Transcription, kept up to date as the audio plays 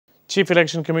Chief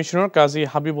Election Commissioner Qazi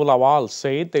Habibul Awal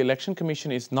said the Election Commission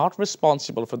is not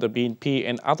responsible for the BNP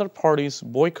and other parties'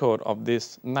 boycott of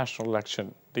this national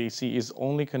election. The EC is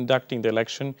only conducting the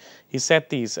election. He said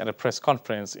this at a press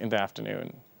conference in the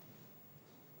afternoon.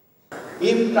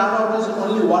 If turnout is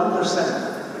only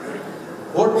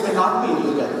 1%, vote may not be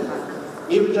illegal.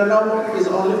 If turnout is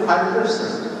only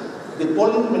 5%, the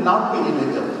polling may not be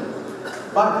illegal.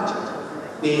 But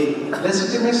the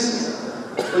legitimacy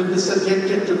will be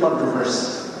subjected to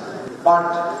controversy. But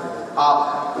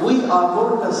we are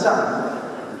more concerned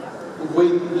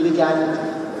with legality.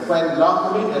 When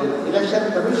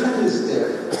election commission is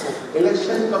there,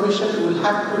 election commission will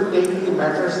have to take the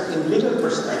matters in legal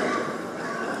perspective.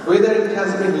 Whether it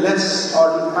has been less or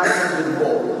it might have been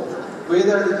more,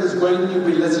 whether it is going to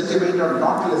be legitimate or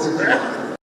not legitimate.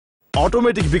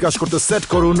 Automatic বিকাশ করতে set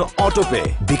করুন autopay.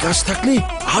 বিকাশ থাকলে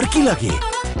আর কি লাগে?